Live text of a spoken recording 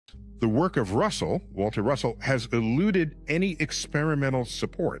The work of Russell, Walter Russell, has eluded any experimental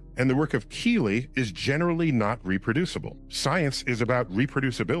support, and the work of Keeley is generally not reproducible. Science is about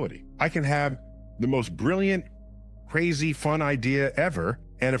reproducibility. I can have the most brilliant, crazy, fun idea ever,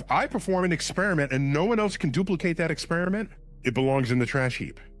 and if I perform an experiment and no one else can duplicate that experiment, it belongs in the trash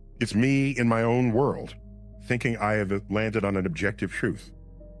heap. It's me in my own world, thinking I have landed on an objective truth,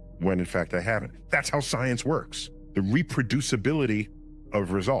 when in fact I haven't. That's how science works, the reproducibility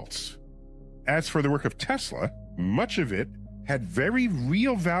of results. As for the work of Tesla, much of it had very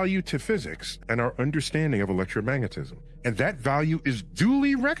real value to physics and our understanding of electromagnetism. And that value is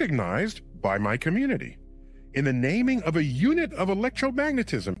duly recognized by my community in the naming of a unit of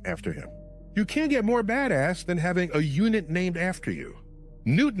electromagnetism after him. You can't get more badass than having a unit named after you.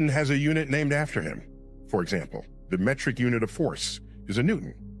 Newton has a unit named after him. For example, the metric unit of force is a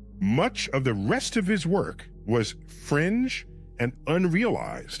Newton. Much of the rest of his work was fringe and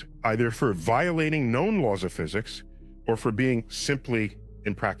unrealized, either for violating known laws of physics or for being simply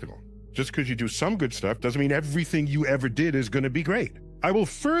impractical. Just because you do some good stuff doesn't mean everything you ever did is going to be great. I will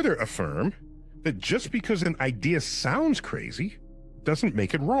further affirm that just because an idea sounds crazy doesn't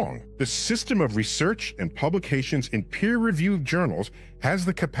make it wrong. The system of research and publications in peer-reviewed journals has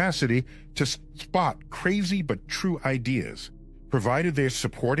the capacity to spot crazy but true ideas, provided they're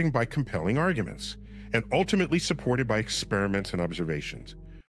supporting by compelling arguments, and ultimately supported by experiments and observations.